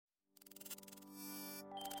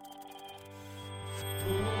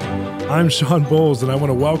I'm Shawn Bolz, and I want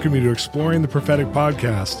to welcome you to Exploring the Prophetic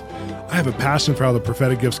podcast. I have a passion for how the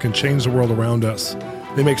prophetic gifts can change the world around us.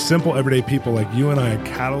 They make simple, everyday people like you and I a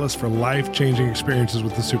catalyst for life-changing experiences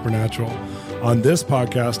with the supernatural. On this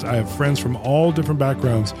podcast, I have friends from all different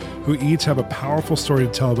backgrounds who each have a powerful story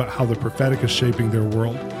to tell about how the prophetic is shaping their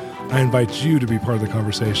world. I invite you to be part of the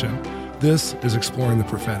conversation. This is Exploring the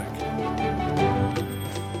Prophetic.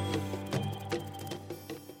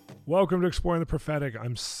 Welcome to Exploring the Prophetic.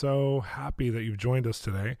 I'm so happy that you've joined us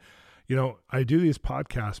today. You know, I do these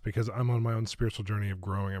podcasts because I'm on my own spiritual journey of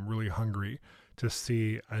growing. I'm really hungry to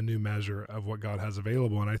see a new measure of what God has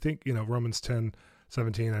available. And I think, Romans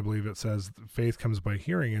 10:17, I believe it says, faith comes by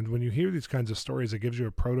hearing. And when you hear these kinds of stories, it gives you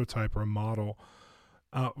a prototype or a model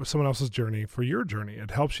with someone else's journey for your journey.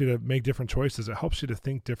 It helps you to make different choices. It helps you to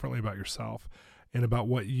think differently about yourself and about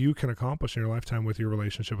what you can accomplish in your lifetime with your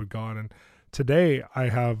relationship with God. And today I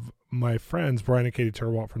have my friends, Bryan and Katie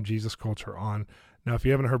Torwalt from Jesus Culture on. Now, if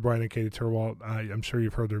you haven't heard Bryan and Katie Torwalt, I'm sure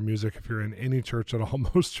you've heard their music. If you're in any church at all,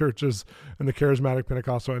 most churches in the charismatic,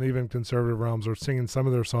 Pentecostal, and even conservative realms are singing some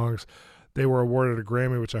of their songs. They were awarded a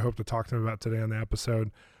Grammy, which I hope to talk to them about today on the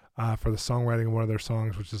episode, for the songwriting of one of their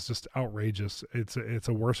songs, which is just outrageous. It's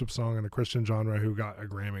a worship song in the Christian genre who got a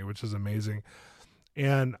Grammy, which is amazing.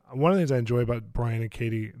 And one of the things I enjoy about Bryan and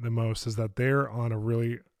Katie the most is that they're on a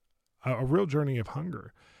real journey of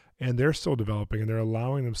hunger. And they're still developing, and they're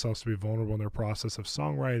allowing themselves to be vulnerable in their process of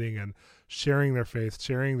songwriting and sharing their faith,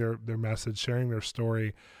 sharing their message, sharing their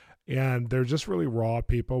story. And they're just really raw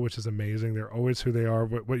people, which is amazing. They're always who they are.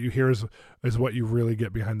 What you hear is what you really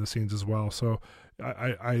get behind the scenes as well. So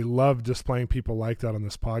I love displaying people like that on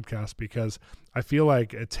this podcast because I feel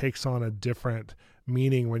like it takes on a different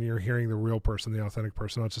meaning when you're hearing the real person, the authentic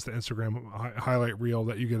person, not just the Instagram highlight reel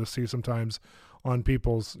that you get to see sometimes on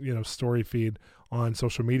people's story feed on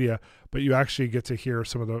social media, but you actually get to hear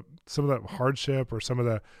some of the hardship or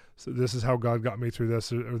this is how God got me through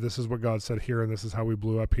this, or this is what God said here, and this is how we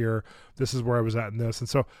blew up here. This is where I was at in this. And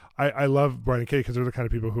so I love Bryan and Katie because they're the kind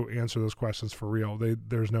of people who answer those questions for real.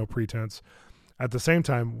 There's no pretense. At the same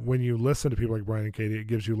time, when you listen to people like Bryan and Katie, it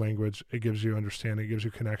gives you language, it gives you understanding, it gives you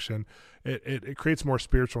connection. It creates more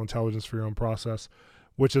spiritual intelligence for your own process,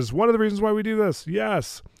 which is one of the reasons why we do this.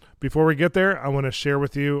 Yes. Before we get there, I want to share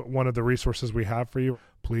with you one of the resources we have for you.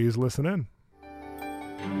 Please listen in.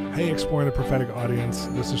 Hey, Exploring the Prophetic audience.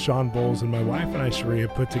 This is Shawn Bolz, and my wife and I, Cherie,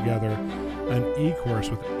 have put together an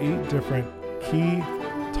e-course with 8 different key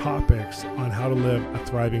topics on how to live a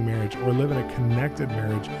thriving marriage or live in a connected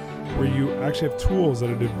marriage where you actually have tools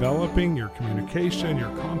that are developing your communication,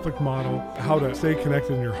 your conflict model, how to stay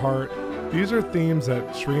connected in your heart. These are themes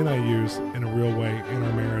that Cherie and I use in a real way in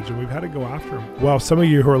our marriage, and we've had to go after them. Well, some of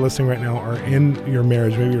you who are listening right now are in your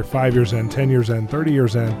marriage. Maybe you're 5 years in, 10 years in, 30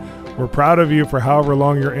 years in. We're proud of you for however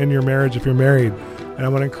long you're in your marriage if you're married. And I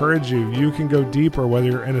want to encourage you, you can go deeper, whether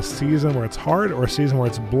you're in a season where it's hard or a season where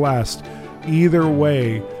it's blessed. Either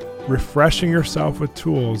way, refreshing yourself with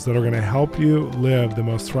tools that are going to help you live the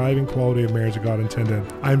most thriving quality of marriage that God intended.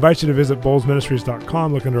 I invite you to visit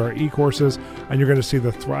bolzministries.com, look under our e-courses, and you're going to see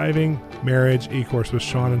the Thriving Marriage e-course with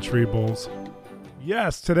Shawn and Cherie Bolz.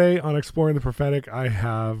 Yes, today on Exploring the Prophetic, I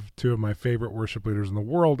have 2 of my favorite worship leaders in the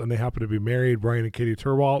world, and they happen to be married, Bryan and Katie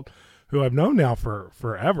Torwalt, who I've known now for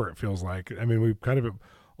forever, it feels like. I mean, we've kind of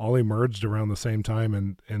all emerged around the same time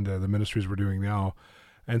in the ministries we're doing now.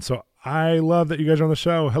 And so I love that you guys are on the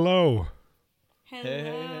show. Hello. Hello.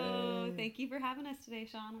 Hey. Thank you for having us today,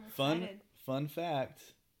 Shawn. We're excited. Fun fact.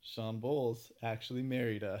 Shawn Bolz actually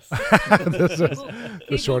married us. This is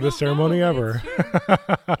the shortest ceremony ever.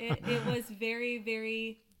 It was very,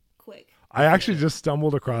 very quick. I actually just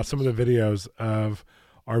stumbled across some of the videos of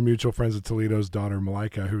our mutual friends at Toledo's daughter,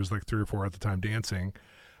 Malika, who was like 3 or 4 at the time dancing.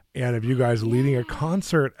 And of you guys leading a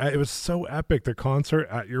concert. It was so epic, the concert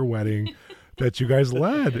at your wedding that you guys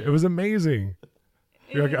led. It was amazing.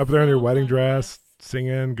 You're like up there in your wedding dress,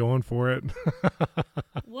 singing, going for it.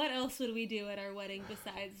 What else would we do at our wedding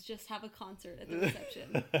besides just have a concert at the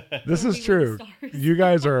reception? This is true. You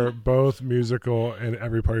guys are both musical in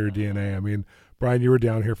every part of your DNA. I mean, Bryan, you were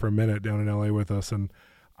down here for a minute down in LA with us, and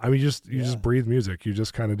I mean, you just breathe music. You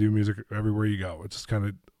just kind of do music everywhere you go. It's just kind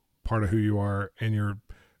of part of who you are and your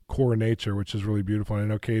core nature, which is really beautiful. And I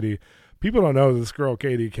know Katie, people don't know this girl,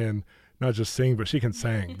 Katie, can not just sing, but she can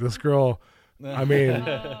sing. This girl, I mean,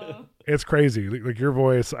 it's crazy. Like your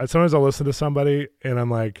voice. Sometimes I'll listen to somebody and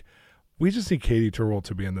I'm like, we just need Katie Torwalt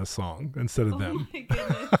to be in this song instead of them. My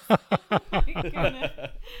goodness. Oh my goodness.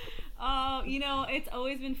 Oh, it's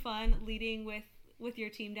always been fun leading with your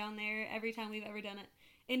team down there. Every time we've ever done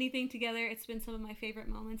anything together, it's been some of my favorite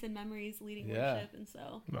moments and memories leading worship. And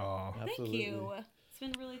so, thank you.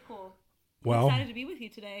 been really cool. Well, I'm excited to be with you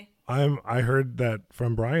today. I heard that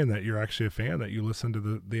from Bryan that you're actually a fan, that you listen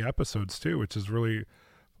to the episodes too, which is really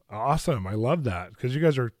awesome. I love that because you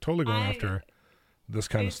guys are totally going after this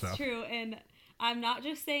kind of stuff. It's true, and I'm not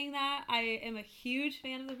just saying that. I am a huge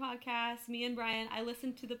fan of the podcast. Me and Bryan, I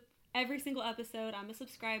listen to every single episode. I'm a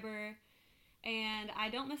subscriber, and I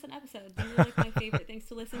don't miss an episode. These are like my favorite things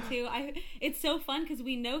to listen to. It's so fun because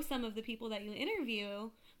we know some of the people that you interview,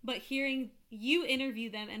 but hearing you interview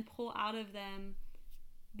them and pull out of them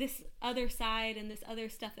this other side and this other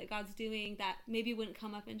stuff that God's doing that maybe wouldn't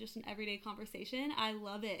come up in just an everyday conversation. I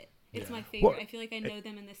love it. It's my favorite. Well, I feel like I know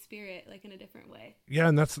them in the spirit, like in a different way. Yeah,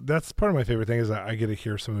 and that's part of my favorite thing is that I get to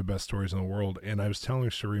hear some of the best stories in the world. And I was telling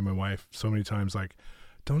Cherie, my wife, so many times, like,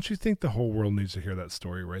 don't you think the whole world needs to hear that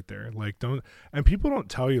story right there? Like, and people don't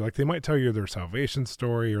tell you, like, they might tell you their salvation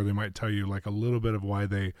story, or they might tell you like a little bit of why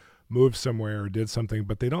they moved somewhere or did something,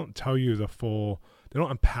 but they don't tell you they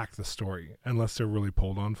don't unpack the story unless they're really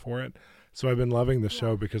pulled on for it. So I've been loving the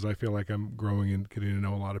show because I feel like I'm growing and getting to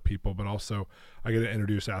know a lot of people, but also I get to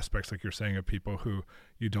introduce aspects, like you're saying, of people who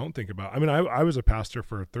you don't think about. I mean, I was a pastor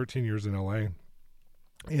for 13 years in LA,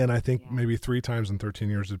 and I think maybe 3 times in 13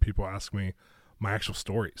 years did people ask me my actual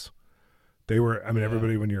stories. They were, I mean,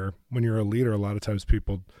 everybody, when you're a leader, a lot of times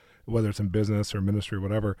people, whether it's in business or ministry or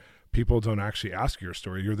whatever, people don't actually ask your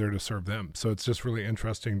story. You're there to serve them. So it's just really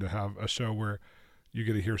interesting to have a show where you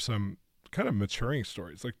get to hear some kind of maturing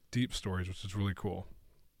stories, like deep stories, which is really cool.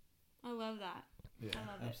 I love that. Yeah,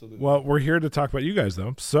 I love absolutely. it. Well, we're here to talk about you guys,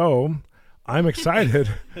 though. So I'm excited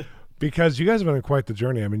because you guys have been on quite the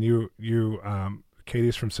journey. I mean, you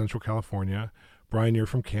Katie's from Central California. Bryan, you're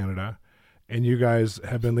from Canada. And you guys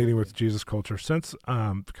have been leading with Jesus Culture since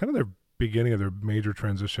kind of their beginning of their major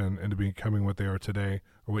transition into becoming what they are today,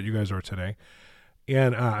 or what you guys are today.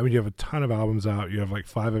 And I mean, you have a ton of albums out. You have like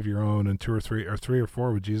 5 of your own and 2 or 3 or 3 or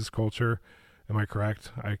 4 with Jesus Culture. Am I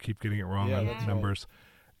correct? I keep getting it wrong on numbers.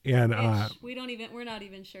 Right. And we're not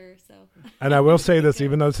even sure. So. And I will say this,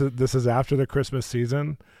 even though this is after the Christmas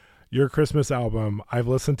season, your Christmas album, I've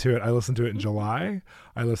listened to it. I listened to it in July.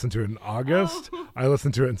 I listened to it in August. I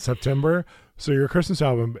listened to it in September. So your Christmas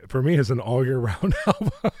album for me is an all year round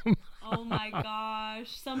album. Oh my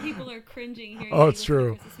gosh. Some people are cringing here. Oh, it's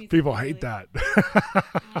true. People hate that.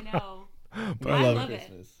 I know. But I love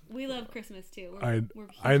Christmas. It. We love Christmas too.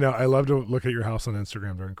 I know. I love to look at your house on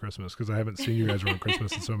Instagram during Christmas because I haven't seen you guys around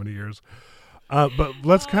Christmas in so many years. But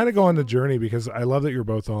let's kind of go on the journey because I love that you're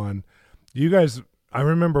both on. You guys, I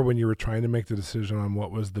remember when you were trying to make the decision on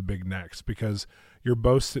what was the big next, because you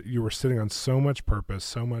were sitting on so much purpose,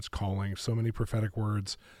 so much calling, so many prophetic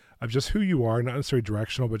words of just who you are, not necessarily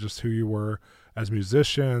directional, but just who you were as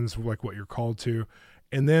musicians, like what you're called to.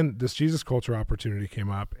 And then this Jesus Culture opportunity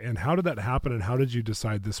came up. And how did that happen? And how did you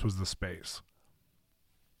decide this was the space?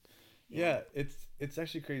 Yeah, it's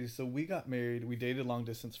actually crazy. So we got married. We dated long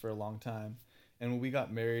distance for a long time. And when we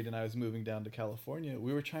got married and I was moving down to California,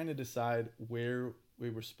 we were trying to decide where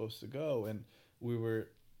we were supposed to go. And we were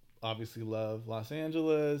obviously love Los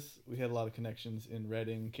Angeles. We had a lot of connections in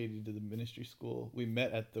Redding. Katie did the ministry school. We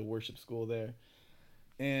met at the worship school there.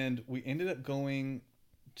 And we ended up going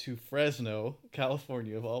to Fresno,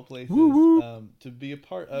 California, of all places, to be a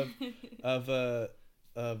part of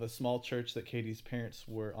a small church that Katie's parents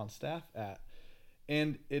were on staff at.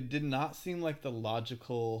 And it did not seem like the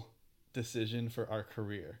logical decision for our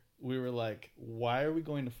career. We were like, why are we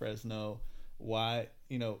going to Fresno? Why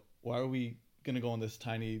are we going to go in this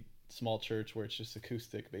tiny small church where it's just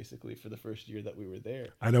acoustic basically for the first year that we were there?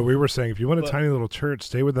 I know we were saying, if you want a tiny little church,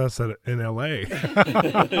 stay with us in LA.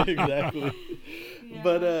 Exactly. Yeah.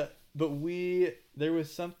 But there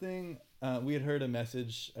was something, we had heard a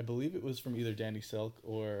message, I believe it was from either Danny Selk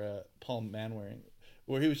or Paul Manwaring,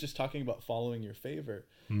 where he was just talking about following your favor.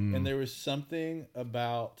 And there was something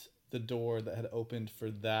about the door that had opened for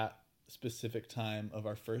that specific time of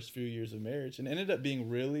our first few years of marriage, and ended up being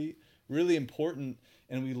really, really important.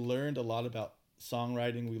 And we learned a lot about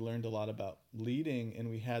songwriting. We learned a lot about leading, and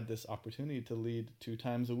we had this opportunity to lead 2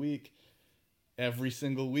 times a week, every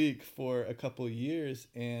single week for a couple of years.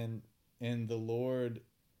 And the Lord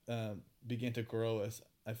began to grow us,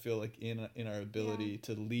 I feel like, in our ability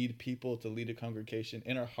to lead people, to lead a congregation,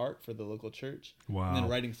 in our heart for the local church. Wow. And then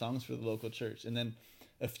writing songs for the local church. And then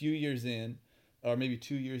a few years in, or maybe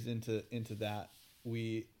 2 years into that,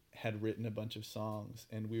 we had written a bunch of songs,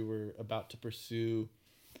 and we were about to pursue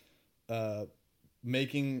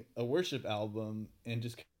making a worship album and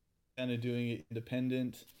just kind of doing it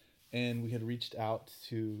independent. And we had reached out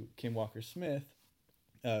to Kim Walker-Smith,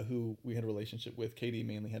 who we had a relationship with. Katie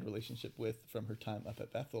mainly had a relationship with from her time up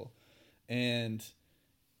at Bethel. And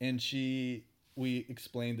she we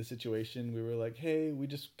explained the situation. We were like, hey, we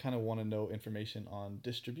just kind of want to know information on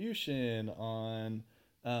distribution, on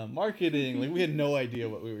marketing. Like, we had no idea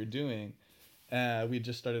what we were doing. We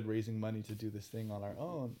just started raising money to do this thing on our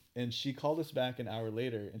own. And she called us back an hour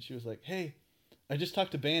later, and she was like, hey, I just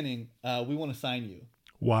talked to Banning. We want to sign you.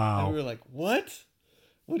 Wow. And we were like, what?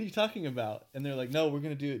 What are you talking about? And they're like, no, we're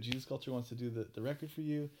going to do it. Jesus Culture wants to do the record for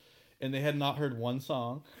you. And they had not heard one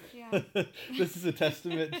song. Yeah. This is a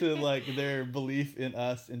testament to like their belief in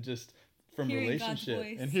us and just from Hearing relationship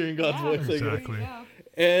God's and hearing God's voice. Exactly.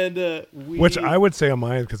 And which I would say on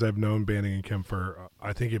mine, because I've known Banning and Kim for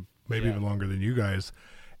I think it maybe even longer than you guys,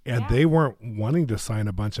 and they weren't wanting to sign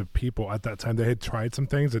a bunch of people at that time. They had tried some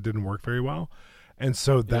things that didn't work very well, and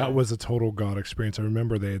so that was a total God experience. I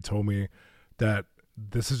remember they had told me that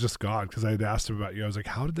this is just God, because I had asked them about you. I was like,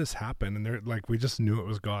 how did this happen? And they're like, we just knew it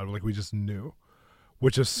was God. Like, we just knew,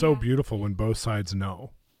 which is so beautiful when both sides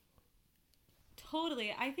know.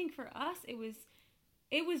 Totally. I think for us, it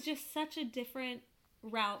was just such a different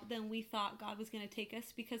route than we thought God was going to take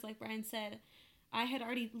us, because like Bryan said, I had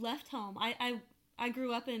already left home. I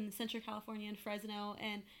grew up in Central California in Fresno,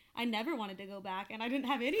 and I never wanted to go back, and I didn't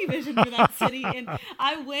have any vision for that city. And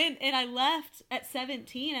I went and I left at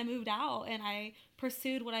 17. I moved out and I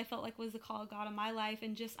pursued what I felt like was the call of God in my life.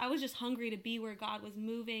 And I was just hungry to be where God was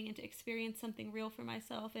moving and to experience something real for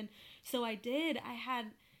myself. And so I did. I had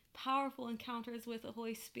powerful encounters with the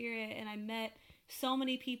Holy Spirit, and I met so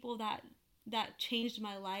many people that changed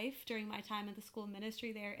my life during my time at the school of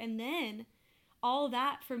ministry there. And then all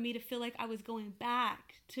that for me to feel like I was going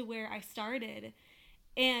back to where I started.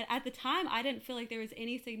 And at the time, I didn't feel like there was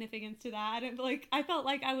any significance to that. I felt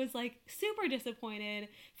like I was like super disappointed.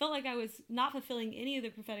 Felt like I was not fulfilling any of the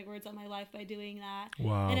prophetic words on my life by doing that.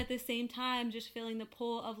 Wow. And at the same time, just feeling the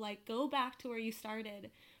pull of like, go back to where you started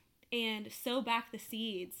and sow back the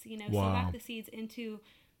seeds, sow back the seeds into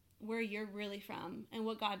where you're really from and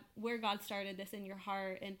where God started this in your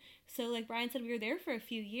heart. And so like Bryan said, we were there for a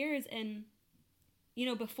few years, and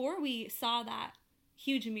before we saw that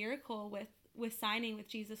huge miracle with signing with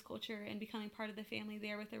Jesus Culture and becoming part of the family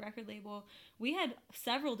there with the record label, we had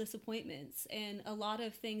several disappointments and a lot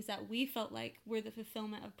of things that we felt like were the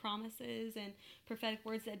fulfillment of promises and prophetic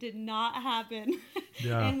words that did not happen.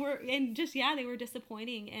 Yeah. They were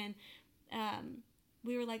disappointing. And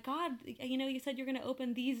we were like, God, you said you're going to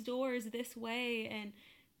open these doors this way, and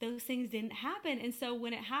those things didn't happen. And so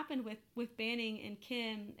when it happened with Banning and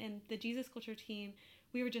Kim and the Jesus Culture team,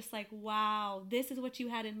 we were just like, wow, this is what you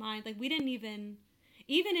had in mind. Like, we didn't even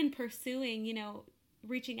in pursuing,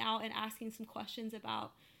 reaching out and asking some questions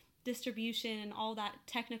about distribution and all that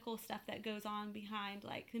technical stuff that goes on behind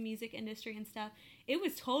like the music industry and stuff. It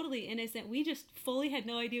was totally innocent. We just fully had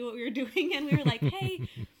no idea what we were doing. And we were like, hey,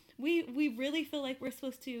 we really feel like we're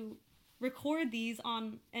supposed to record these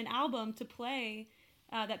on an album to play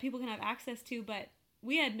that people can have access to, but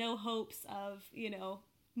we had no hopes of,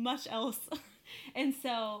 much else. And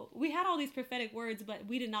so we had all these prophetic words, but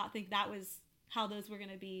we did not think that was how those were going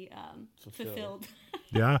to be fulfilled.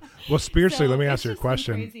 Yeah. Well, spiritually, let me ask you a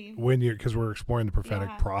question. Because we're exploring the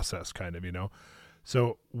prophetic process kind of,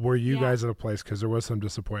 So were you guys at a place, because there was some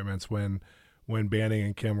disappointments when Banning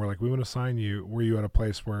and Kim were like, we want to sign you. Were you at a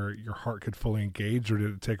place where your heart could fully engage, or did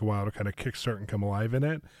it take a while to kind of kickstart and come alive in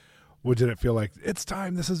it? Did it feel like it's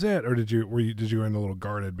time, this is it? Or did you end a little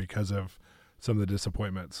guarded because of some of the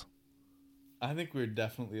disappointments? I think we were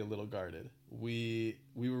definitely a little guarded. We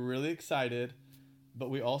were really excited,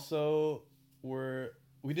 but we also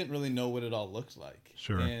we didn't really know what it all looked like.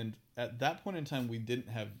 Sure. And at that point in time, we didn't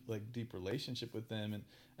have like deep relationship with them.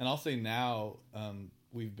 And I'll say now,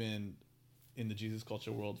 we've been in the Jesus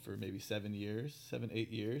Culture world for maybe 7, 8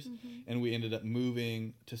 years. Mm-hmm. And we ended up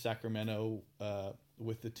moving to Sacramento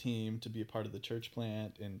with the team to be a part of the church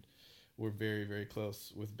plant. And we're very, very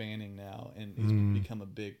close with Banning now, and he's become a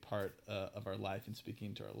big part of our life and speaking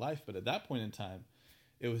into our life. But at that point in time,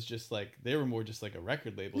 it was just like, they were more just like a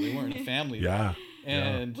record label. They weren't a family. Yeah.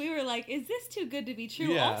 And we were like, is this too good to be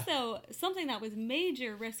true? Yeah. Also, something that was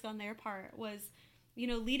major risk on their part was,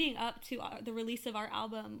 leading up to the release of our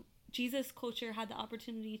album, Jesus Culture had the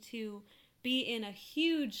opportunity to be in a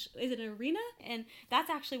huge, is it an arena? And that's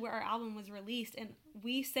actually where our album was released. And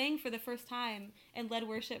we sang for the first time and led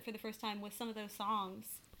worship for the first time with some of those songs.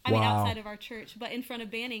 I mean, outside of our church, but in front of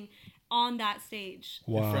Banning on that stage.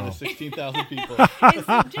 Wow. In front of 16,000 people. And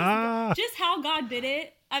so just how God did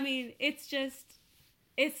it. I mean, it's just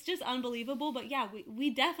unbelievable. But yeah, we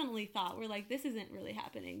definitely thought, we're like, this isn't really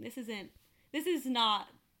happening. This is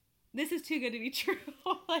too good to be true.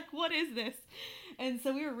 Like, what is this? And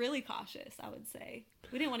so we were really cautious, I would say.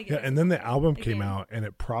 We didn't want to get and then the album came out, and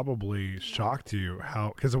it probably shocked you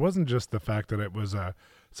because it wasn't just the fact that it was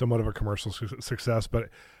somewhat of a commercial success, but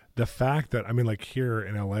the fact that, I mean, like here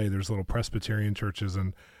in LA, there's little Presbyterian churches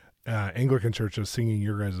and Anglican churches singing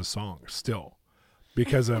your guys' songs still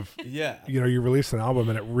because of, you released an album,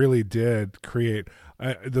 and it really did create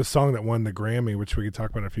the song that won the Grammy, which we could talk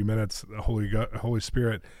about in a few minutes, the Holy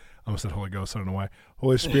Spirit. I almost said Holy Ghost. I don't know why.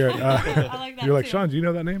 Holy Spirit. I like that you're like, too. Shawn, do you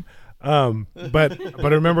know that name? But I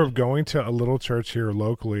remember going to a little church here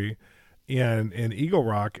locally in Eagle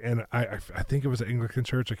Rock, and I think it was an Anglican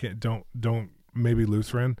church. Don't maybe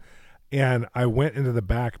Lutheran. And I went into the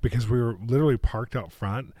back because we were literally parked out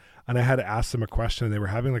front, and I had to ask them a question. They were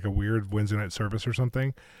having like a weird Wednesday night service or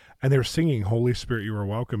something, and they were singing Holy Spirit, you are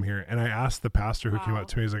welcome here. And I asked the pastor who came up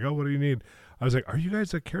to me, he's like, oh, what do you need? I was like, are you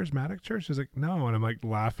guys a charismatic church? He's like, no. And I'm like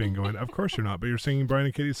laughing, going, of course you're not, but you're singing Bryan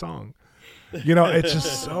and Katie's song. It's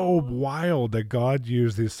just so wild that God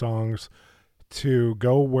used these songs to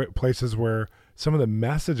go places where some of the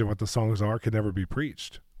message of what the songs are could never be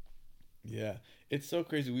preached. Yeah, it's so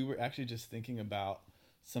crazy. We were actually just thinking about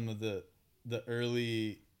some of the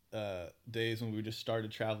early days when we just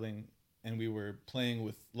started traveling, and we were playing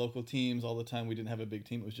with local teams all the time. We didn't have a big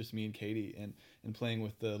team. It was just me and Katie, and playing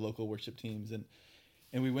with the local worship teams. And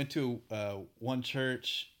we went to one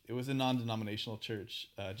church. It was a non-denominational church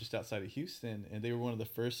just outside of Houston, and they were one of the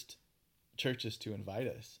first churches to invite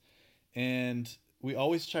us. And we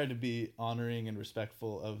always tried to be honoring and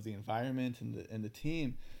respectful of the environment and the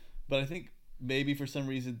team. But I think maybe for some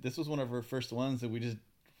reason, this was one of our first ones that we just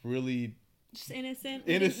really... Just innocent.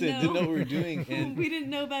 Didn't know what we were doing. And we didn't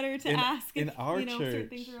know better to ask if church, certain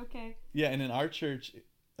things are okay. Yeah, and in our church,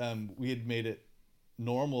 we had made it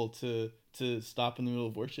normal to stop in the middle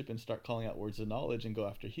of worship and start calling out words of knowledge and go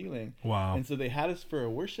after healing. Wow. And so they had us for a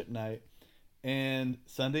worship night, and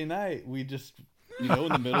Sunday night we just, in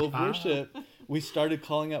the middle of worship, we started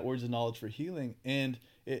calling out words of knowledge for healing, and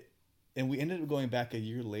we ended up going back a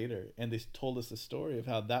year later, and they told us the story of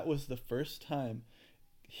how that was the first time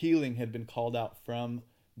healing had been called out from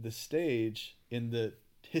the stage in the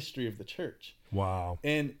history of the church. Wow.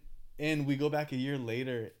 And we go back a year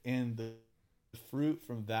later, and the fruit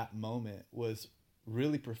from that moment was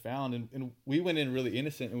really profound. And we went in really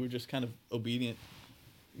innocent, and we were just kind of obedient,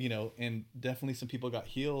 and definitely some people got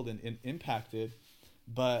healed and impacted.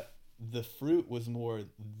 But the fruit was more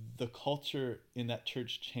the culture in that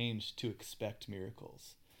church changed to expect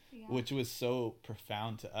miracles. Yeah. Which was so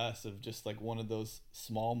profound to us, of just like one of those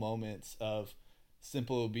small moments of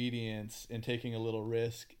simple obedience and taking a little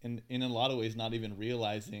risk, and in a lot of ways not even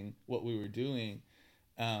realizing what we were doing,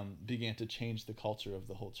 began to change the culture of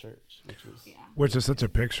the whole church, which is such a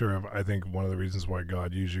picture of, I think, one of the reasons why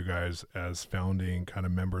God used you guys as founding kind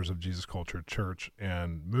of members of Jesus Culture Church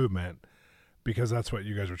and movement, because that's what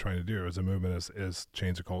you guys are trying to do as a movement, is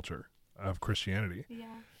change the culture of Christianity. Yeah.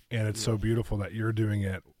 And it's so beautiful that you're doing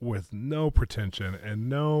it with no pretension and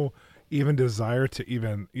no even desire to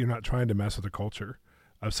you're not trying to mess with the culture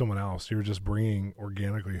of someone else. You're just bringing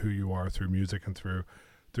organically who you are through music and through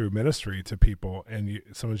ministry to people. And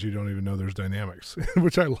sometimes you don't even know there's dynamics,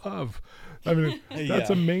 which I love. I mean, that's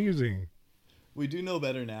amazing. We do know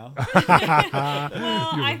better now. Well,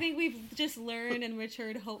 I think we've just learned and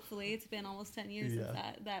matured. Hopefully it's been almost 10 years of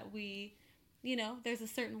that we, there's a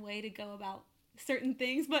certain way to go about certain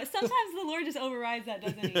things, but sometimes the Lord just overrides that,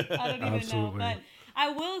 doesn't he? I don't even know. But I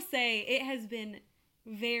will say it has been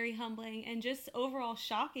very humbling and just overall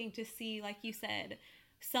shocking to see, like you said,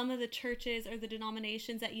 some of the churches or the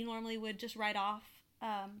denominations that you normally would just write off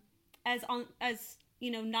as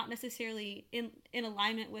not necessarily in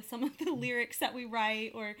alignment with some of the lyrics that we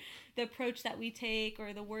write or the approach that we take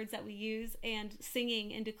or the words that we use, and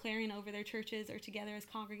singing and declaring over their churches or together as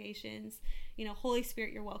congregations, Holy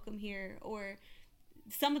Spirit, you're welcome here, or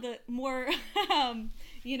some of the more,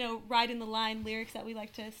 right in the line lyrics that we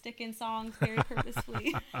like to stick in songs very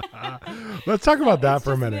purposefully. Let's talk about that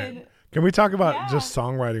for a minute. Can we talk about just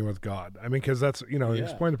songwriting with God? I mean, because that's,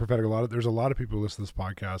 exploring the prophetic there's a lot of people who listen to this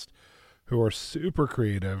podcast who are super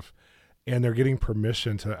creative, and they're getting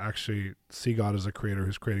permission to actually see God as a creator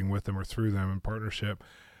who's creating with them or through them in partnership.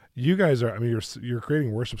 You guys are, you're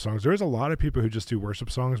creating worship songs. There's a lot of people who just do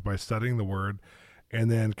worship songs by studying the word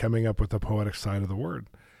and then coming up with the poetic side of the word.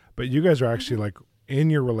 But you guys are actually like in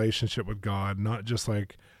your relationship with God, not just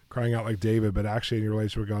like crying out like David, but actually in your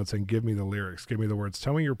relationship with God saying, give me the lyrics, give me the words.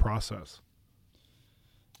 Tell me your process.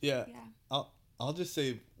 Yeah. I'll just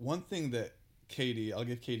say one thing that I'll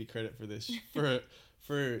give Katie credit for this,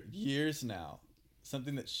 for years now,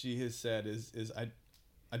 something that she has said is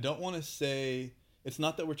I don't want to say it's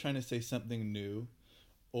not that we're trying to say something new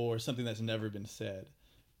or something that's never been said,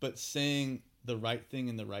 but saying the right thing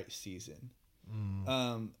in the right season.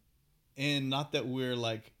 And not that we're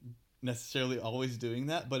like necessarily always doing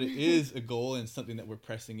that, but it is a goal and something that we're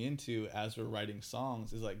pressing into as we're writing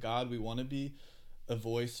songs, is like, God, we want to be a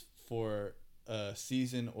voice for a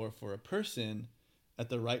season or for a person at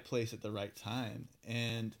the right place at the right time.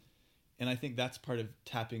 And I think that's part of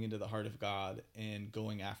tapping into the heart of God and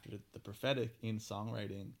going after the prophetic in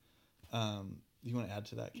songwriting. You want to add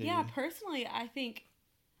to that, Katie? Yeah, personally, I think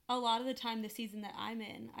a lot of the time, the season that I'm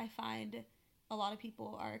in, I find a lot of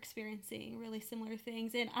people are experiencing really similar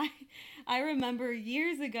things. And I remember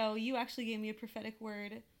years ago, you actually gave me a prophetic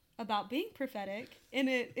word about being prophetic, and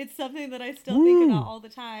it's something that I still think about all the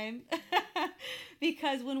time.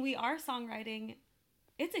 Because when we are songwriting,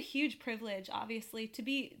 it's a huge privilege, obviously, to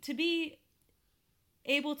be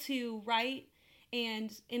able to write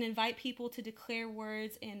and invite people to declare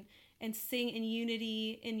words and sing in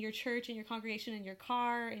unity in your church, in your congregation, in your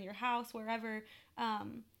car, in your house, wherever,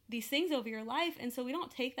 these things over your life. And so we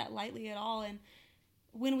don't take that lightly at all. And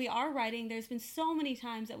when we are writing, there's been so many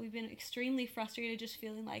times that we've been extremely frustrated, just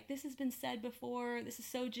feeling like this has been said before. This is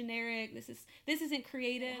so generic. This isn't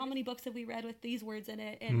creative. How many books have we read with these words in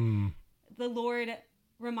it? And the Lord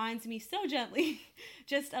reminds me so gently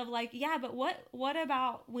just of like, yeah, but what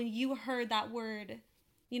about when you heard that word?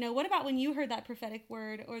 You know, what about when you heard that prophetic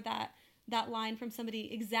word or that line from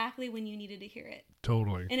somebody exactly when you needed to hear it?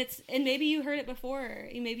 Totally. And maybe you heard it before,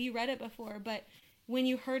 maybe you read it before, but when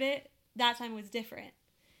you heard it, that time was different.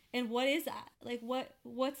 And what is that? Like,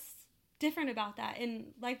 what's different about that?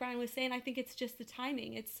 And like Bryan was saying, I think it's just the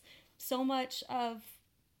timing. It's so much of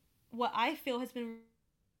what I feel has been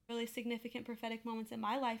really significant prophetic moments in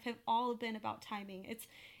my life have all been about timing.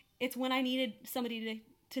 It's when I needed somebody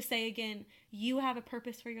to say again, you have a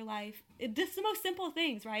purpose for your life. Just the most simple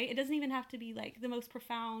things, right? It doesn't even have to be like the most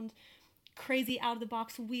profound, crazy, out of the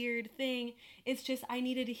box, weird thing. It's just I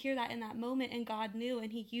needed to hear that in that moment, and God knew,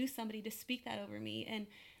 and he used somebody to speak that over me. And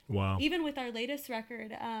wow. Even with our latest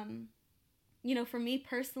record, you know, for me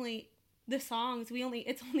personally, the songs,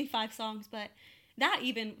 it's only 5 songs, but that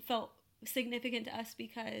even felt significant to us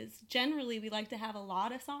because generally we like to have a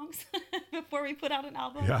lot of songs before we put out an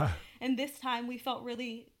album. Yeah. And this time we felt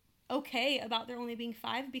really okay about there only being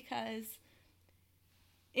 5 because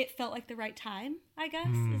it felt like the right time, I guess,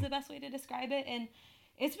 is the best way to describe it. And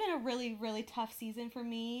it's been a really, really tough season for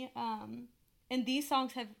me. And these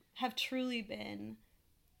songs have truly been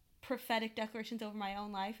prophetic declarations over my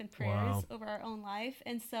own life and prayers over our own life.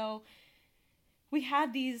 And so we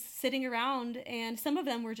had these sitting around, and some of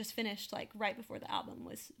them were just finished like right before the album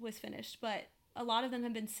was finished, but a lot of them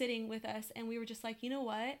have been sitting with us, and we were just like, you know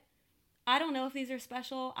what? I don't know if these are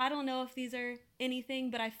special. I don't know if these are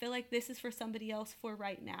anything, but I feel like this is for somebody else for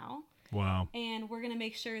right now. Wow. And we're going to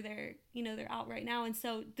make sure they're out right now. And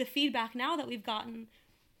so the feedback now that we've gotten,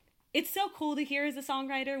 it's so cool to hear as a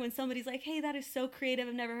songwriter when somebody's like, hey, that is so creative.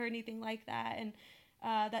 I've never heard anything like that. And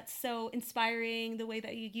that's so inspiring, the way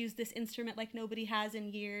that you use this instrument like nobody has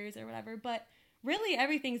in years or whatever. But really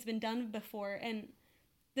everything's been done before. And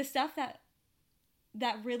the stuff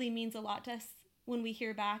that really means a lot to us when we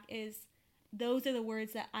hear back is those are the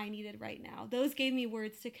words that I needed right now. Those gave me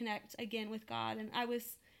words to connect again with God. And I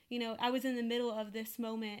was in the middle of this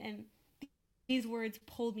moment, and these words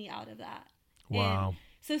pulled me out of that. Wow. And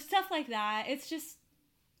so stuff like that, it's just,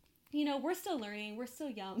 we're still learning. We're still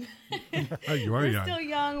young. You are we're young. Still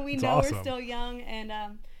young. We It's know awesome. we're still young.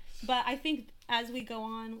 And, but I think as we go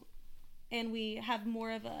on and we have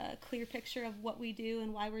more of a clear picture of what we do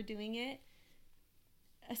and why we're doing it,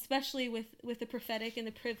 especially with the prophetic and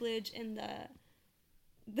the privilege and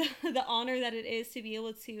the honor that it is to be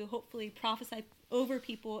able to hopefully prophesy over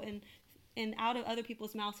people and out of other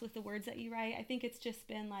people's mouths with the words that you write. I think it's just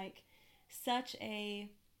been like such a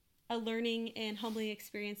learning and humbling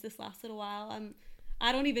experience this last little while.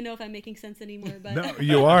 I don't even know if I'm making sense anymore, but no,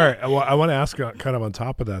 you are. Well, I want to ask kind of on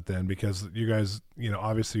top of that then, because you guys,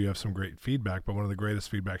 obviously you have some great feedback, but one of the greatest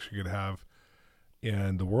feedbacks you could have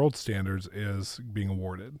in the world standards is being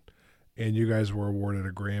awarded. And you guys were awarded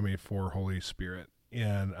a Grammy for Holy Spirit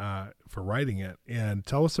and for writing it. And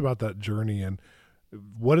tell us about that journey, and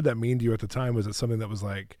what did that mean to you at the time? Was it something that was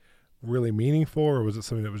like really meaningful, or was it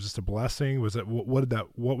something that was just a blessing? Was it what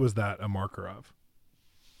was that a marker of?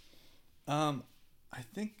 I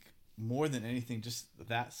think more than anything, just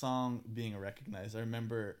that song being recognized. I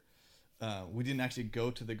remember we didn't actually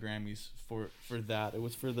go to the Grammys for that. It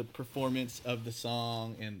was for the performance of the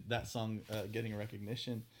song and that song getting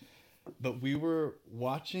recognition. But we were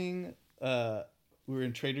watching, we were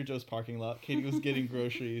in Trader Joe's parking lot. Katie was getting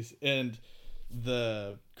groceries, and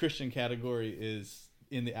the Christian category is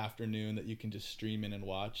in the afternoon that you can just stream in and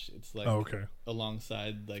watch. It's like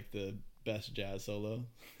alongside like the best jazz solo,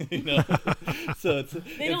 you know. So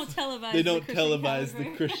they don't televise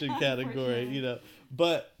the Christian category, you know.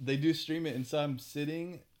 But they do stream it, and so I'm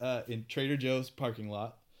sitting in Trader Joe's parking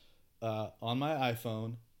lot on my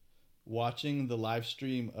iPhone, watching the live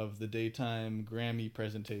stream of the daytime Grammy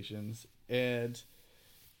presentations, and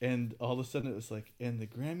all of a sudden it was like, and the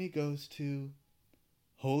Grammy goes to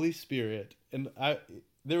Holy Spirit, and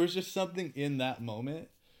there was just something in that moment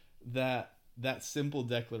that simple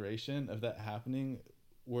declaration of that happening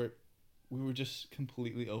where we were just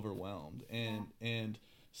completely overwhelmed and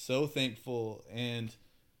so thankful, and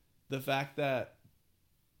the fact that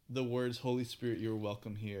the words Holy Spirit, you're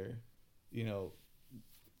welcome here, you know,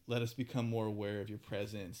 let us become more aware of your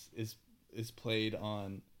presence is played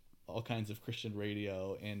on all kinds of Christian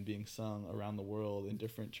radio and being sung around the world in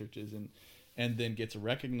different churches and then gets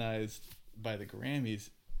recognized by the Grammys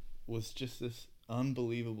was just this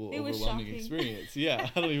unbelievable, overwhelming experience. Yeah,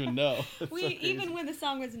 I don't even know. Even when the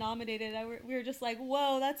song was nominated, we were just like,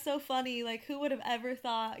 whoa, that's so funny. Like, who would have ever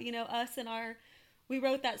thought, you know, we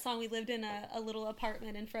wrote that song. We lived in a little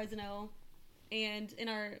apartment in Fresno, and in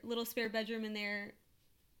our little spare bedroom in there,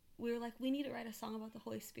 we were like, we need to write a song about the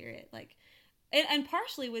Holy Spirit. Like, and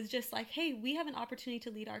partially was just like, hey, we have an opportunity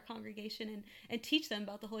to lead our congregation and teach them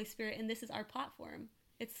about the Holy Spirit, and this is our platform.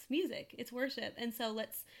 It's music, it's worship, and so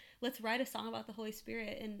let's write a song about the Holy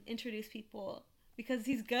Spirit and introduce people because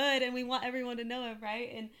he's good and we want everyone to know him,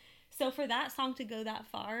 right? And so for that song to go that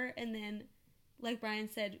far, and then, like Bryan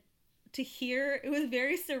said, to hear, it was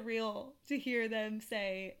very surreal to hear them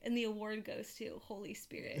say, and the award goes to Holy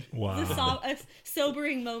Spirit. Wow. It's a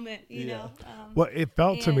sobering moment, you know? Well, it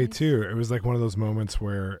felt to me too. It was like one of those moments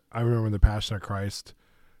where I remember when the Passion of Christ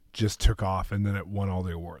just took off and then it won all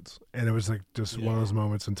the awards. And it was like just one of those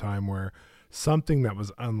moments in time where something that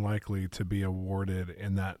was unlikely to be awarded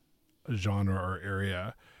in that genre or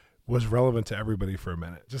area was relevant to everybody for a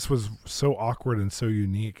minute. Just was so awkward and so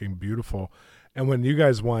unique and beautiful. And when you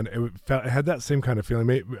guys won, it had that same kind of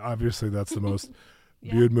feeling. Obviously, that's the most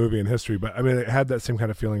viewed movie in history, but I mean, it had that same kind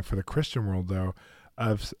of feeling for the Christian world, though,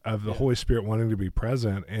 of the Holy Spirit wanting to be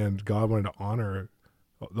present, and God wanted to honor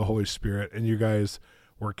the Holy Spirit, and you guys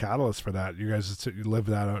were catalysts for that. You guys lived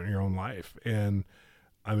that out in your own life, and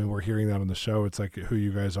I mean, we're hearing that on the show. It's like who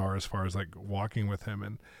you guys are as far as like walking with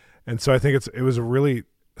Him, and so I think it was a really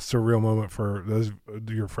surreal moment for those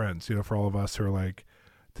your friends, you know, for all of us who are like,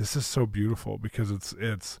 this is so beautiful because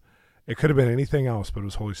it could have been anything else, but it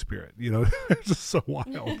was Holy Spirit. You know, it's just so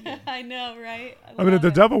wild. I know, right? I mean,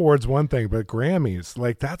 the Dove Award's one thing, but Grammys,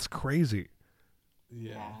 like, that's crazy.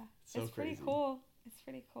 Yeah. It's pretty cool. It's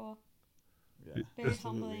pretty cool. Yeah. Very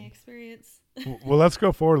humbling experience. Well, let's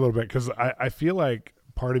go forward a little bit, because I feel like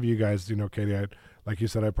part of you guys, you know, Katie, like you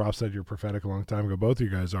said, I prophesied you're prophetic a long time ago. Both of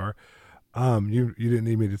you guys are. You didn't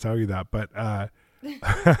need me to tell you that, but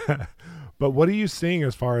but what are you seeing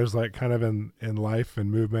as far as like kind of in life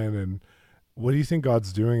and movement, and what do you think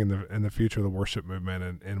God's doing in the future of the worship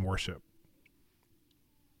movement and worship?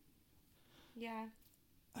 Yeah.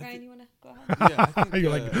 Bryan, you want to go ahead? Yeah, I think,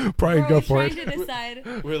 you're like, Bryan, go for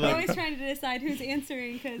it. We're always trying to decide who's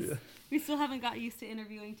answering, because we still haven't got used to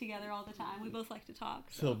interviewing together all the time. We both like to talk.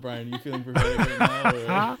 So Bryan, you feeling prophetic right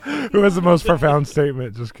now? Or? Who has the most profound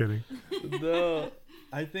statement? Just kidding. No,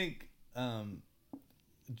 I think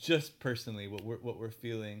just personally, what we're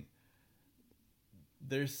feeling,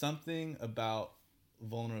 there's something about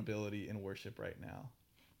vulnerability in worship right now,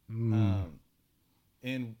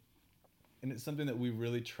 and it's something that we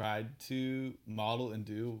really tried to model and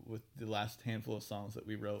do with the last handful of songs that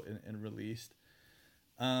we wrote and released.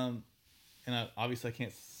 And obviously I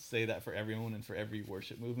can't say that for everyone and for every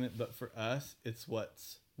worship movement, but for us, it's what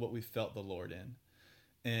we felt the Lord in,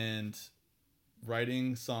 and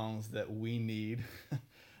writing songs that we need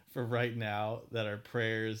for right now, that are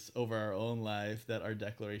prayers over our own life, that are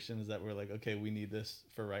declarations that we're like, okay, we need this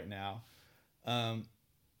for right now. And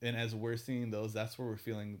as we're singing those, that's where we're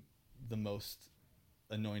feeling the most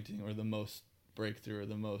anointing, or the most breakthrough, or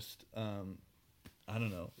the most,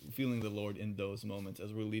 feeling the Lord in those moments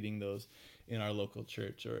as we're leading those in our local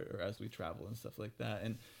church, or as we travel and stuff like that.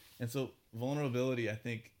 And so vulnerability, I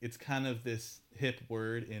think it's kind of this hip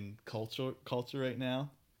word in culture right now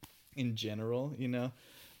in general, you know?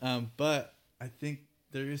 But I think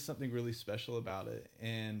there is something really special about it,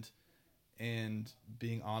 and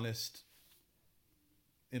being honest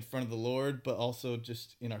in front of the Lord, but also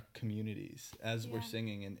just in our communities as we're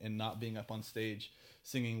singing, and not being up on stage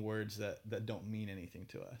singing words that don't mean anything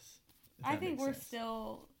to us. I think we're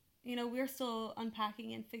still we're still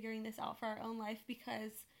unpacking and figuring this out for our own life,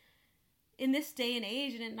 because in this day and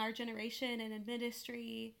age and in our generation and in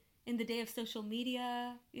ministry, in the day of social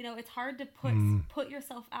media, it's hard to put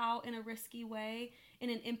yourself out in a risky way, in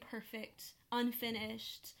an imperfect,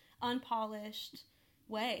 unfinished, unpolished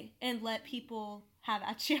way, and let people have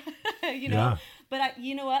at you, Yeah. But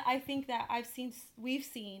you know what? I think that we've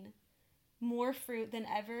seen more fruit than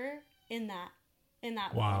ever in that Wow.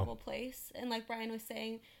 vulnerable place. And like Bryan was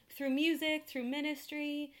saying, through music, through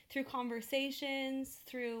ministry, through conversations,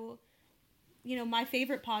 through, my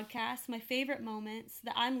favorite podcasts, my favorite moments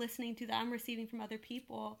that I'm listening to, that I'm receiving from other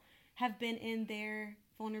people, have been in their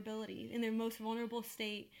vulnerability, in their most vulnerable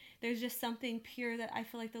state. There's just something pure that I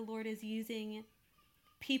feel like the Lord is using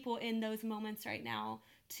people in those moments right now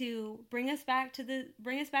to bring us back to the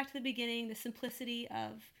beginning, the simplicity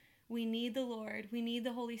of, we need the Lord, we need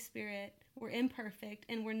the Holy Spirit. We're imperfect,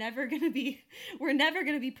 and we're never going to be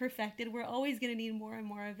perfected. We're always going to need more and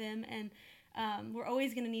more of Him, and we're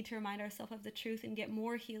always going to need to remind ourselves of the truth and get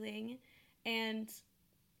more healing. And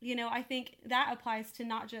I think that applies to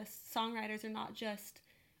not just songwriters or not just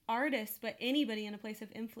artists, but anybody in a place of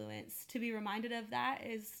influence. To be reminded of that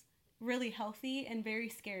is really healthy and very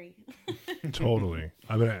scary. Totally.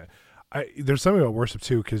 I mean, there's something about worship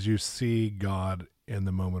too, because you see God in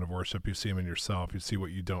the moment of worship. You see Him in yourself. You see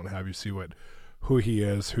what you don't have. You see who He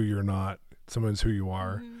is, who you're not. Sometimes who you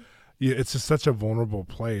are. Mm-hmm. It's just such a vulnerable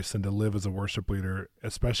place, and to live as a worship leader,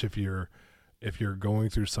 especially if you're going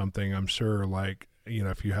through something. I'm sure, like,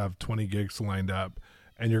 if you have 20 gigs lined up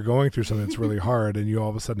and you're going through something that's really hard, and you all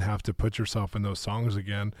of a sudden have to put yourself in those songs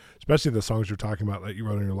again, especially the songs you're talking about that you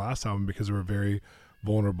wrote on your last album, because they were very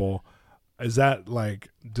vulnerable. Does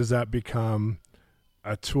that become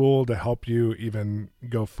a tool to help you even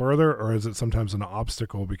go further, or is it sometimes an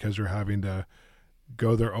obstacle because you're having to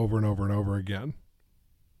go there over and over and over again?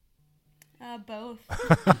 Both.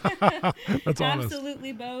 That's honest.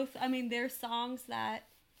 Absolutely both. I mean, there's a song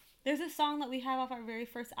that we have off our very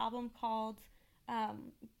first album called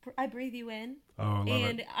I Breathe You In. Oh, I love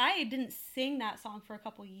and it. I didn't sing that song for a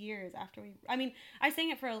couple years after I sang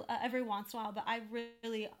it for every once in a while, but I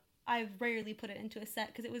rarely put it into a set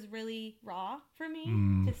because it was really raw for me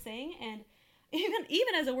to sing. And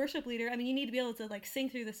even as a worship leader, I mean, you need to be able to like sing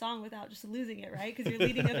through the song without just losing it, right? Because you're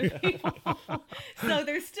leading other people. So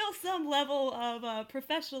there's still some level of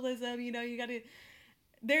professionalism.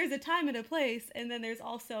 There's a time and a place, and then there's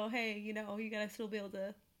also, hey, you gotta still be able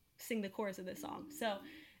to sing the chorus of this song. So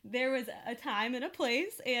there was a time and a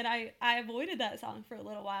place, and I avoided that song for a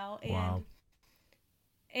little while. And Wow.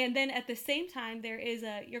 And then at the same time, there is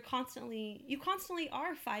you constantly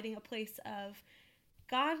are fighting a place of,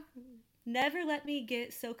 God, never let me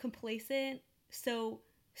get so complacent, so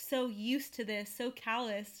used to this, so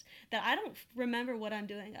calloused that I don't remember what I'm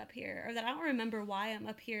doing up here, or that I don't remember why I'm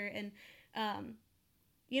up here. And,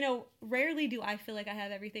 rarely do I feel like I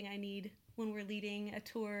have everything I need when we're leading a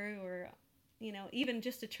tour, or, even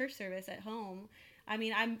just a church service at home. I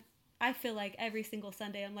mean, I feel like every single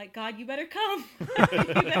Sunday I'm like, God, you better come.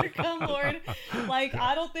 You better come, Lord. Like,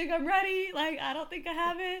 I don't think I'm ready. Like, I don't think I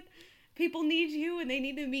have it. People need you, and they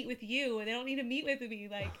need to meet with you, and they don't need to meet with me.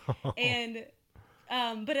 Like, and,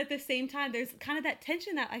 but at the same time, there's kind of that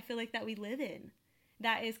tension that I feel like that we live in,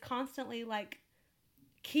 that is constantly like,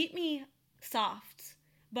 keep me soft,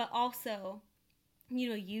 but also,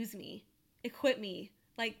 use me, equip me,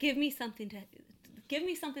 like give me something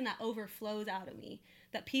that overflows out of me,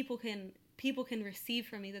 that people can receive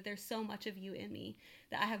from me, that there's so much of you in me,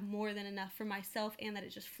 that I have more than enough for myself, and that it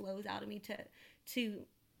just flows out of me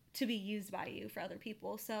to be used by you for other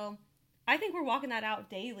people. So I think we're walking that out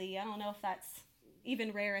daily. I don't know if that's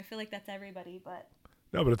even rare. I feel like that's everybody, but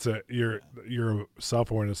No, but it's your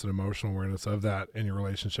self-awareness and emotional awareness of that in your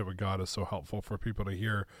relationship with God is so helpful for people to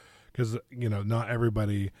hear, because not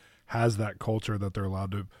everybody has that culture that they're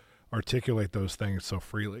allowed to articulate those things so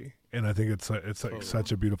freely. And I think it's like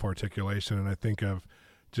such a beautiful articulation. And I think of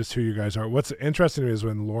just who you guys are. What's interesting to me is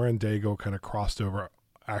when Lauren Daigle kind of crossed over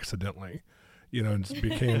accidentally, and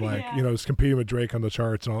became like, Yeah. Was competing with Drake on the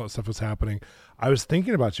charts and all that stuff was happening. I was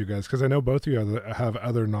thinking about you guys, because I know both of you have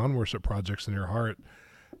other non-worship projects in your heart.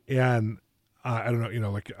 And I don't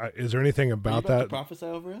know, is there anything about Are you about that? to prophesy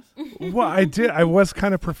over us? Well, I did. I was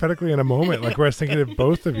kind of prophetically in a moment, like where I was thinking of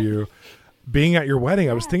both of you being at your wedding.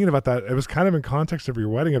 I was thinking about that. It was kind of in context of your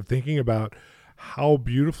wedding, of thinking about how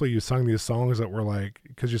beautifully you sung these songs that were like,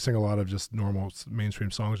 because you sing a lot of just normal mainstream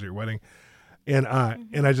songs at your wedding. And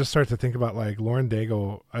and I just started to think about like Lauren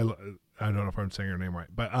Daigle. I don't know if I'm saying her name right,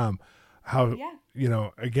 but how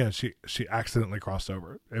again she accidentally crossed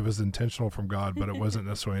over. It was intentional from God, but it wasn't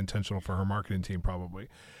necessarily intentional for her marketing team probably.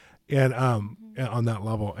 And on that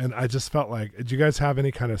level. And I just felt like, do you guys have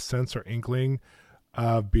any kind of sense or inkling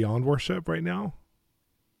of beyond worship right now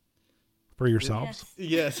for yourselves?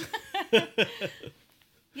 Yes.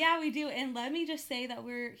 Yeah, we do. And let me just say that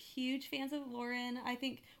we're huge fans of Lauren. I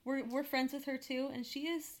think we're friends with her too. And she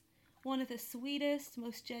is one of the sweetest,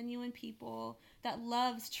 most genuine people that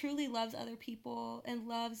truly loves other people and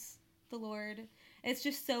loves the Lord. It's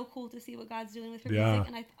just so cool to see what God's doing with her music.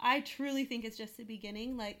 And I truly think it's just the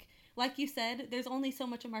beginning. Like you said, there's only so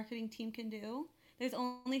much a marketing team can do. There's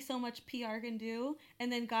only so much PR can do.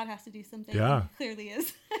 And then God has to do something. Yeah. He clearly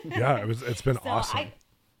is. Yeah, it's been awesome.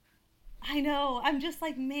 I know. I'm just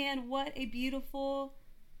like, man, what a beautiful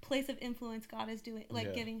place of influence God is doing,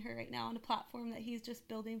 giving her right now on a platform that he's just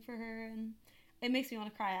building for her. And it makes me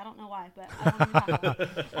want to cry. I don't know why, but I don't even talk about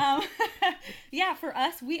it. Yeah, for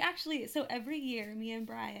us, we actually, so every year, me and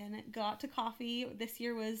Bryan go out to coffee. This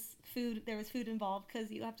year was food. There was food involved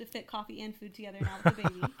because you have to fit coffee and food together now with the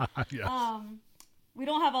baby. Yes. We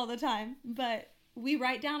don't have all the time, but we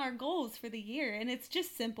write down our goals for the year. And it's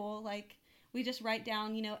just simple. Like, we just write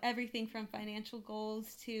down, everything from financial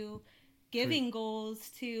goals to giving goals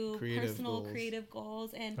to creative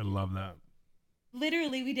goals. And I love that.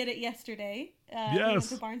 Literally, we did it yesterday. Yes. We went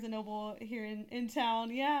to Barnes & Noble here in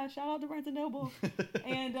town. Yeah, shout out to Barnes & Noble.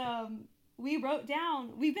 And we wrote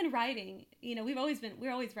down, we've been writing. We're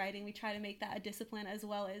always writing. We try to make that a discipline as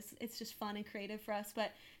well as it's just fun and creative for us.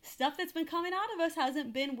 But stuff that's been coming out of us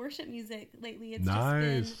hasn't been worship music lately.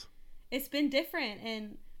 It's been different.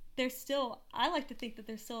 And there's still, I like to think that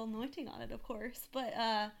there's still anointing on it, of course. But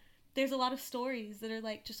there's a lot of stories that are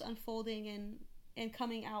just unfolding and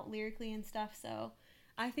coming out lyrically and stuff. So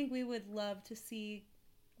I think we would love to see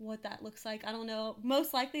what that looks like. I don't know.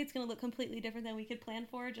 Most likely it's going to look completely different than we could plan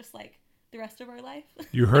for, just like the rest of our life.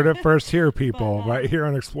 You heard it first here, people, right here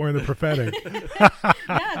on Exploring the Prophetic.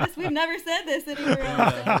 Yeah, we've never said this anywhere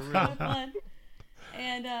else. It's so fun.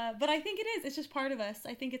 And, but I think it is. It's just part of us.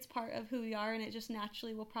 I think it's part of who we are, and it just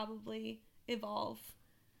naturally will probably evolve.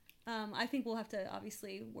 I think we'll have to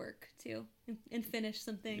obviously work too and finish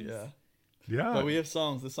some things. Yeah. But we have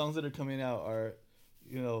songs. The songs that are coming out are,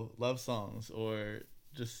 love songs or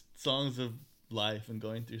just songs of life and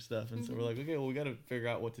going through stuff. And so we're like, okay, well, we got to figure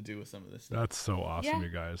out what to do with some of this stuff. That's so awesome, you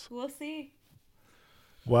guys. We'll see.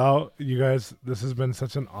 Well, you guys, this has been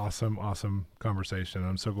such an awesome conversation.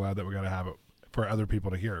 I'm so glad that we got to have it for other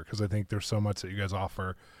people to hear, because I think there's so much that you guys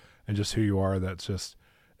offer and just who you are that's just,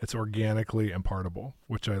 it's organically impartable,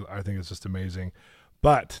 which I think is just amazing.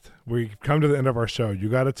 But we come to the end of our show. You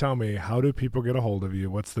got to tell me, how do people get a hold of you?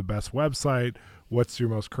 What's the best website? What's your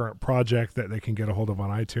most current project that they can get a hold of on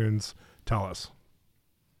iTunes? Tell us.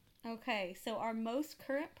 Okay, so our most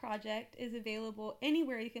current project is available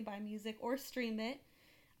anywhere you can buy music or stream it,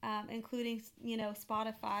 including,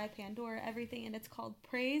 Spotify, Pandora, everything. And it's called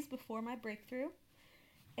Praise Before My Breakthrough.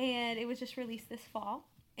 And it was just released this fall.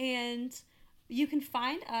 And you can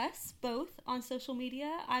find us both on social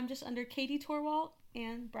media. I'm just under Katie Torwalt,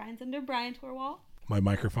 and Bryan's under Bryan Torwalt. My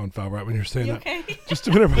microphone fell right when you were saying okay? That. Just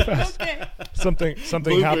a minute fast. Okay.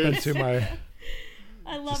 Something happened to my...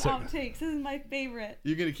 I love outtakes. This is my favorite.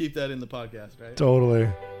 You're going to keep that in the podcast, right? Totally.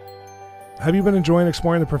 Have you been enjoying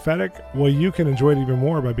Exploring the Prophetic? Well, you can enjoy it even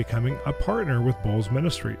more by becoming a partner with Bolz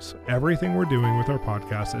Ministries. Everything we're doing with our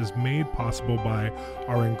podcast is made possible by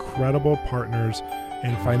our incredible partners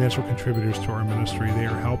and financial contributors to our ministry. They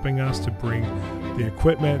are helping us to bring the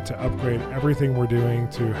equipment, to upgrade everything we're doing,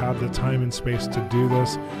 to have the time and space to do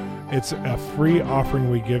this. It's a free offering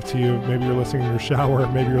we give to you. Maybe you're listening in your shower,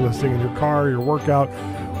 maybe you're listening in your car, your workout.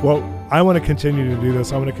 Well, I want to continue to do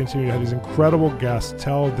this. I want to continue to have these incredible guests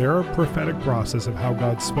tell their prophetic process of how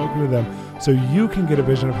God's spoken to them, so you can get a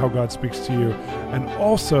vision of how God speaks to you, and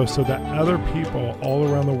also so that other people all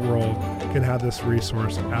around the world can have this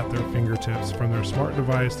resource at their fingertips, from their smart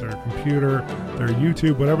device, their computer, their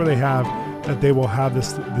YouTube, whatever they have, that they will have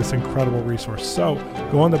this incredible resource. So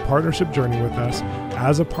go on the partnership journey with us.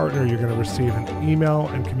 As a partner, you're going to receive an email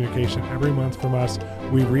and communication every month from us.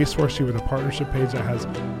 We resource you with a partnership page that has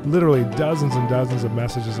literally dozens and dozens of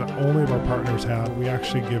messages that only of our partners have. We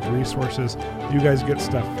actually give resources. You guys get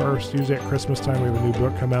stuff first. Usually at Christmas time, we have a new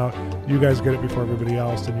book come out. You guys get it before everybody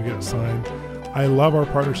else, and you get it signed. I love our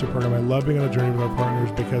partnership program. I love being on a journey with our partners,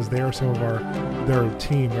 because they are they're a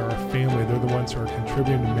team, they're our family. They're the ones who are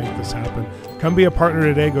contributing to make this happen. Come be a partner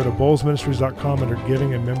today. Go to bolzministries.com under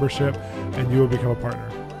giving and membership, and you will become a partner.